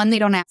 One, they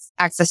don't have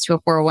access to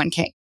a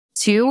 401k.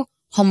 Two,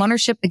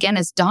 homeownership, again,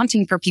 is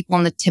daunting for people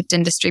in the tipped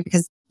industry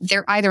because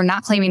they're either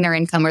not claiming their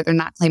income or they're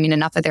not claiming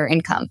enough of their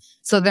income.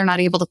 So they're not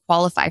able to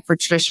qualify for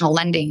traditional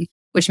lending,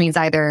 which means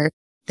either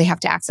they have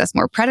to access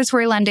more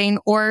predatory lending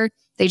or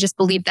they just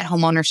believe that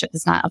homeownership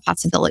is not a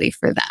possibility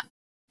for them.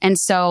 And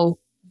so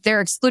they're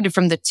excluded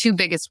from the two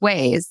biggest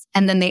ways.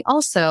 And then they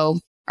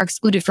also are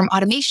excluded from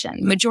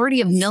automation.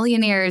 Majority of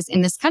millionaires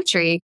in this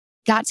country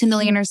got to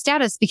millionaire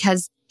status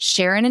because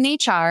Sharon and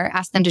HR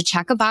asked them to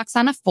check a box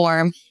on a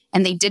form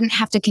and they didn't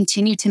have to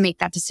continue to make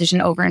that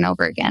decision over and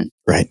over again.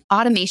 Right.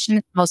 Automation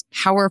is the most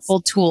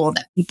powerful tool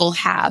that people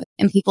have,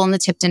 and people in the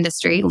tipped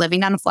industry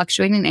living on a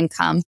fluctuating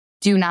income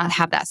do not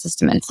have that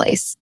system in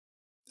place.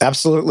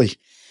 Absolutely.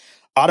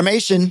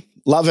 Automation.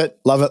 Love it.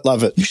 Love it.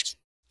 Love it.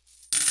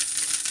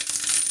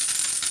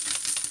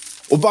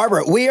 Well,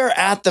 Barbara, we are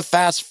at the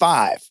Fast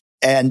Five,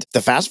 and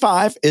the Fast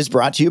Five is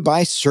brought to you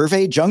by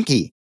Survey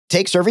Junkie.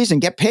 Take surveys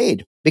and get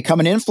paid. Become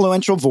an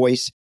influential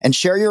voice and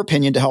share your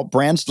opinion to help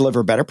brands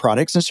deliver better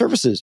products and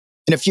services.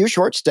 In a few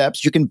short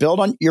steps, you can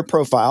build on your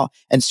profile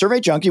and Survey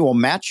Junkie will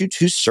match you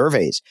to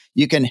surveys.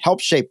 You can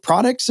help shape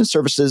products and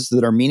services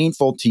that are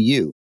meaningful to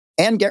you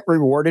and get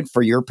rewarded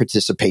for your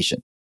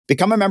participation.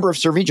 Become a member of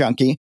Survey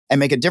Junkie and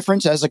make a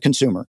difference as a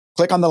consumer.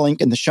 Click on the link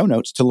in the show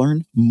notes to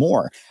learn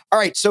more. All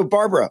right. So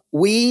Barbara,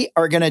 we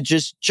are going to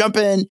just jump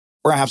in.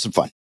 We're going to have some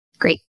fun.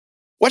 Great.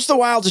 What's the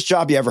wildest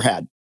job you ever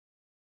had?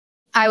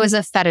 I was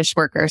a fetish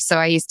worker, so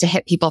I used to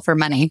hit people for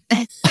money.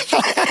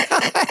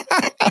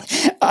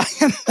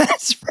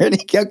 That's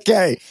pretty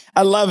okay.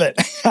 I love it.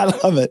 I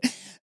love it.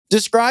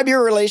 Describe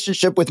your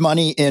relationship with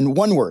money in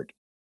one word.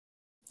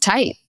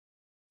 Tight.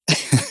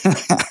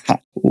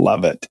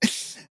 Love it.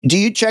 Do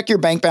you check your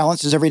bank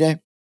balances every day?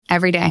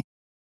 Every day.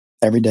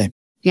 Every day.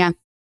 Yeah.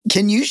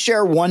 Can you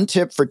share one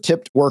tip for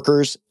tipped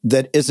workers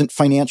that isn't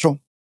financial?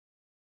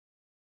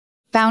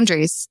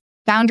 Boundaries.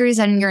 Boundaries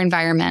in your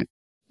environment,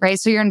 right?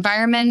 So your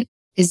environment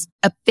is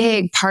a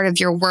big part of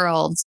your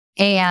world,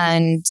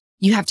 and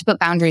you have to put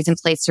boundaries in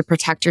place to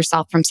protect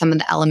yourself from some of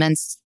the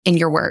elements in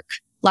your work.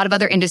 A lot of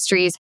other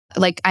industries,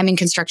 like I'm in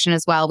construction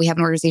as well. We have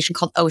an organization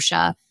called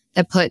OSHA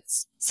that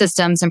puts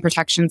systems and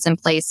protections in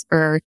place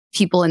for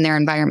people in their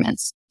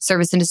environments.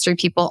 Service industry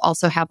people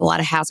also have a lot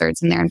of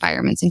hazards in their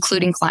environments,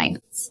 including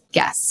clients,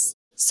 guests.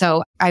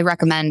 So I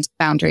recommend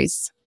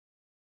boundaries.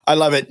 I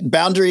love it.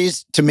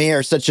 Boundaries to me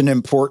are such an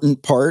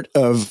important part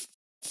of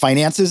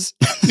finances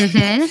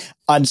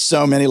on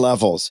so many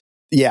levels.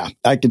 Yeah,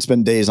 I could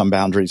spend days on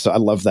boundaries. So I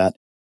love that.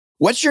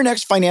 What's your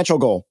next financial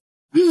goal?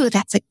 Ooh,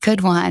 that's a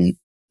good one.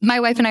 My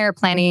wife and I are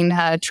planning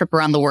a trip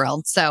around the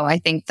world. So I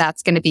think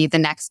that's going to be the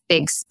next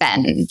big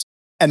spend.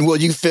 And will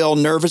you feel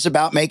nervous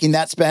about making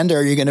that spend, or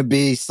are you going to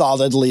be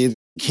solidly,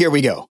 here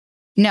we go?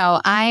 No,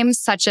 I'm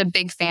such a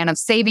big fan of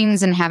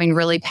savings and having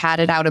really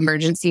padded out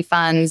emergency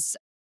funds.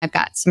 I've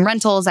got some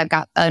rentals. I've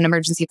got an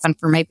emergency fund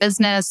for my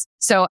business.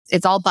 So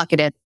it's all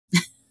bucketed.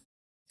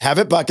 Have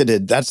it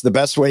bucketed. That's the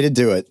best way to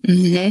do it.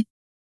 Mm-hmm.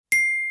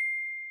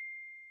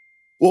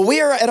 Well,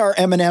 we are at our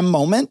M&M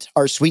moment,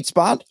 our sweet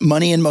spot,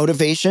 money and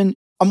motivation.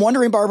 I'm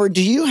wondering, Barbara,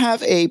 do you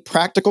have a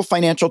practical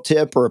financial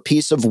tip or a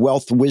piece of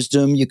wealth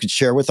wisdom you could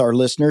share with our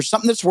listeners?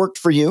 Something that's worked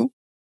for you?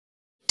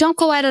 Don't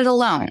go at it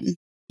alone.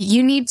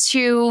 You need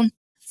to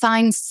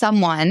find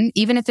someone,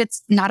 even if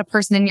it's not a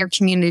person in your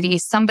community,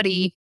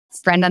 somebody,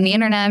 friend on the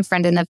internet,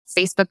 friend in a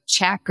Facebook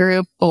chat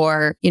group,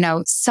 or,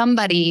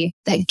 somebody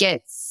that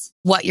gets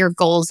what your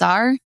goals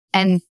are,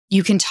 and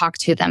you can talk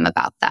to them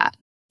about that.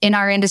 In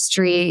our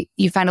industry,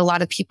 you find a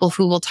lot of people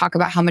who will talk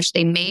about how much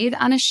they made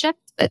on a shift,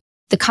 but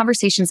the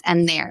conversations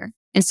end there.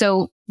 And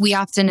so we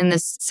often in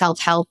this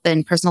self-help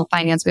and personal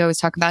finance, we always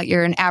talk about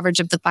you're an average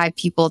of the 5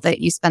 people that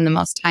you spend the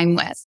most time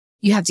with.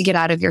 You have to get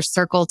out of your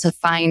circle to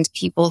find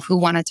people who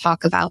want to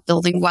talk about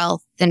building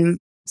wealth and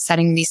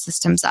setting these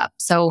systems up.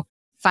 So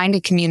find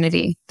a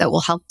community that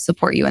will help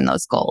support you in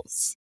those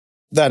goals.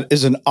 That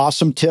is an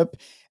awesome tip.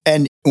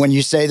 And when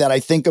you say that, I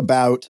think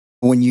about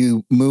when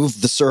you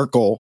move the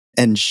circle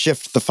and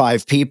shift the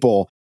 5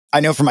 people. I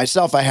know for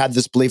myself, I had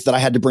this belief that I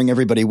had to bring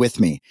everybody with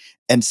me.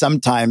 And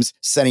sometimes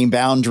setting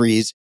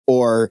boundaries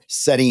or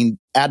setting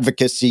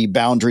advocacy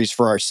boundaries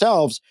for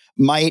ourselves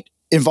might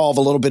involve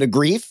a little bit of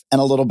grief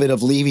and a little bit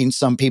of leaving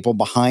some people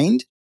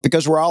behind,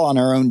 because we're all on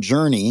our own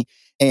journey.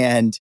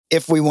 And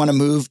if we want to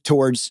move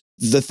towards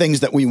the things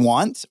that we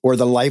want or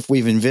the life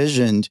we've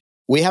envisioned,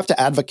 we have to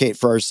advocate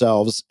for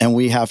ourselves and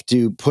we have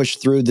to push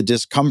through the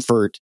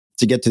discomfort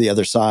to get to the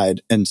other side.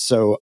 And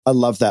so I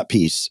love that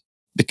piece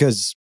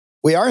because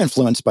we are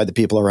influenced by the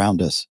people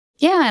around us.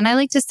 Yeah. And I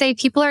like to say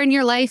people are in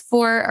your life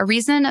for a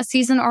reason, a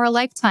season, or a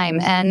lifetime.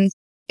 And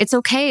it's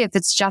okay if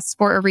it's just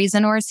for a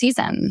reason or a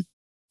season.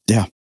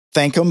 Yeah.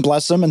 Thank them,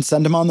 bless them, and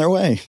send them on their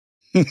way.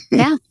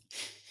 Yeah.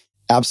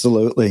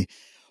 Absolutely.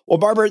 Well,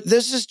 Barbara,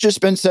 this has just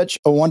been such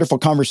a wonderful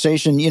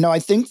conversation. I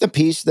think the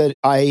piece that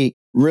I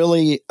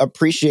really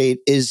appreciate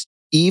is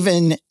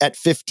even at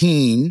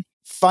 15,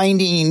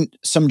 finding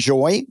some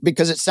joy,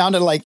 because it sounded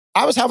like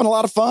I was having a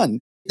lot of fun.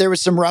 There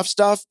was some rough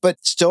stuff, but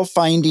still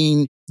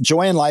finding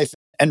joy in life,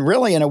 and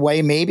really in a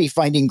way, maybe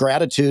finding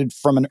gratitude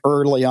from an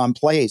early on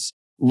place,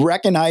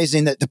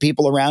 recognizing that the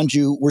people around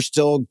you were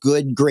still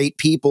good, great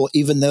people,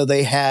 even though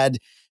they had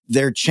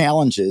their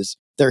challenges,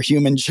 their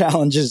human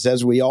challenges,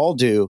 as we all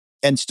do,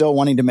 and still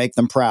wanting to make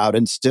them proud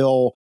and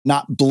still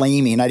not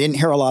blaming. I didn't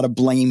hear a lot of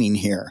blaming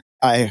here.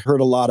 I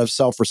heard a lot of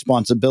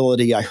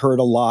self-responsibility. I heard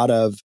a lot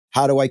of,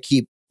 how do I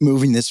keep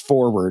moving this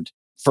forward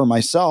for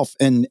myself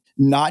and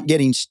not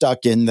getting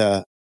stuck in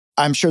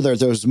I'm sure there are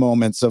those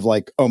moments of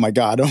like, oh my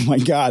God,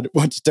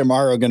 what's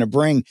tomorrow going to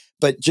bring?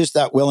 But just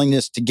that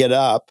willingness to get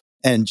up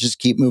and just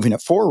keep moving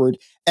it forward,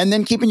 and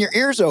then keeping your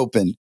ears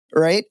open,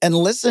 right? And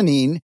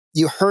listening.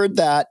 You heard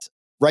that,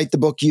 write the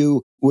book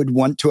you would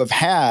want to have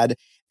had.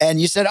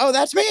 And you said, oh,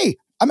 that's me.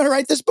 I'm going to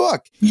write this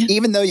book. Yeah.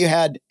 Even though you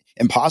had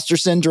imposter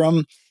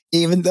syndrome,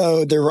 even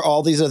though there were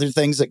all these other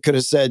things that could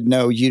have said,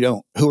 no, you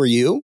don't. Who are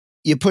you?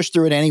 You pushed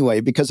through it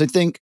anyway, because I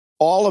think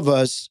all of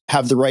us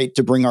have the right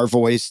to bring our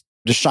voice,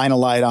 to shine a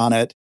light on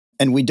it.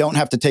 And we don't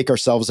have to take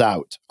ourselves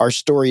out. Our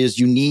story is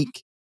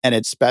unique and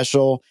it's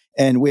special,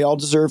 and we all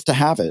deserve to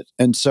have it.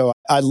 And so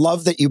I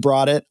love that you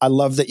brought it. I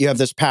love that you have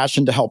this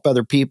passion to help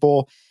other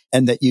people,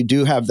 and that you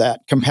do have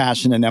that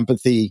compassion and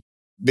empathy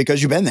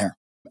because you've been there.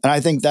 And I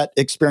think that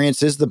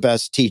experience is the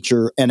best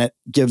teacher, and it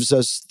gives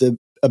us the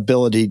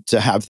ability to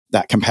have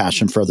that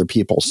compassion for other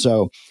people.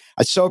 So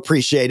I so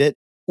appreciate it.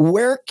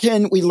 Where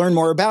can we learn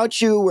more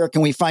about you? Where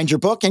can we find your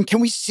book? And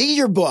can we see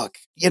your book?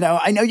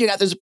 I know you got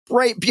this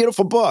great,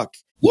 beautiful book.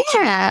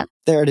 Yeah.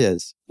 There it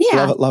is. Yeah.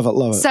 Love it, love it,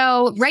 love it.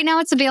 So right now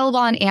it's available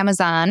on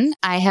Amazon.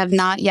 I have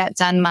not yet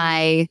done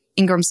my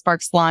Ingram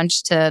Sparks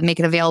launch to make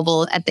it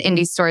available at the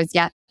indie stores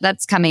yet.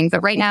 That's coming.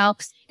 But right now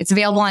it's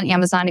available on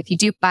Amazon. If you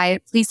do buy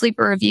it, please leave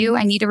a review.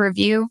 I need a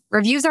review.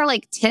 Reviews are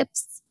like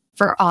tips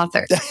for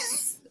authors.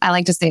 I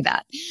like to say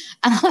that.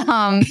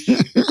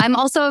 I'm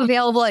also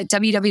available at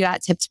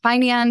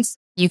www.tippedfinance.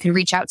 You can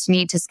reach out to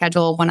me to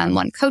schedule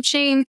one-on-one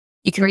coaching.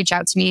 You can reach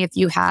out to me if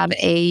you have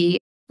a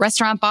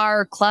restaurant,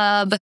 bar,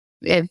 club,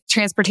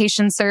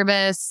 transportation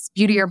service,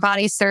 beauty or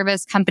body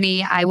service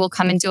company. I will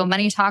come and do a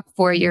money talk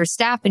for your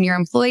staff and your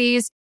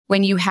employees.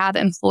 When you have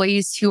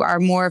employees who are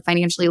more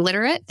financially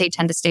literate, they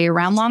tend to stay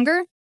around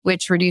longer,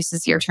 which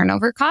reduces your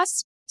turnover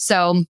costs.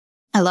 So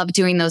I love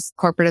doing those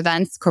corporate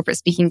events, corporate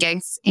speaking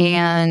gigs,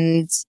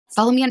 and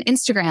follow me on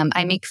Instagram.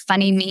 I make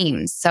funny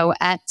memes. So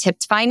at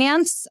Tipped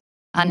Finance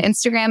on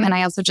Instagram. And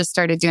I also just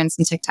started doing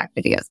some TikTok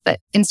videos, but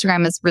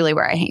Instagram is really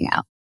where I hang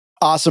out.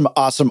 Awesome,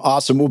 awesome,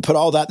 awesome. We'll put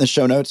all that in the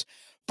show notes.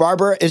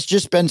 Barbara, it's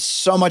just been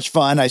so much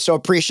fun. I so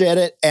appreciate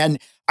it. And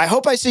I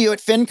hope I see you at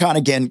FinCon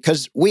again,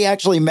 because we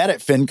actually met at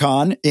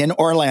FinCon in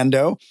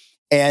Orlando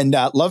and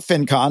love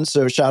FinCon.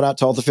 So shout out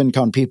to all the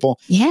FinCon people.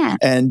 Yeah.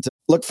 And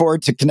look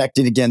forward to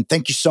connecting again.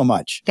 Thank you so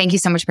much. Thank you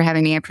so much for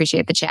having me. I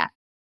appreciate the chat.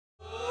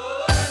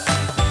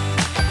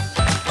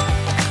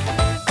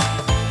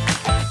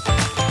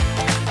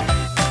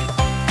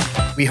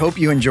 We hope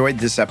you enjoyed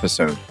this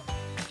episode.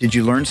 Did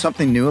you learn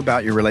something new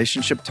about your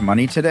relationship to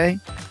money today?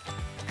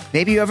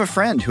 Maybe you have a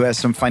friend who has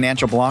some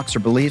financial blocks or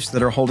beliefs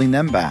that are holding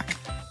them back.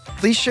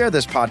 Please share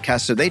this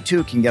podcast so they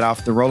too can get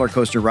off the roller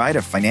coaster ride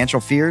of financial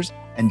fears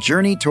and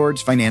journey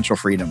towards financial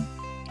freedom.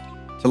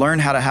 To learn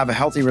how to have a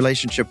healthy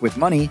relationship with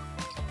money,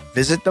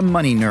 visit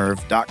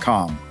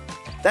themoneynerve.com.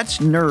 That's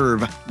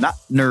nerve, not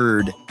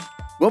nerd.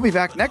 We'll be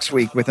back next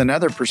week with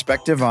another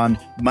perspective on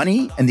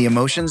money and the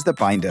emotions that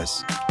bind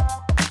us.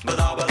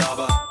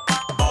 Ba-da-ba-da-ba.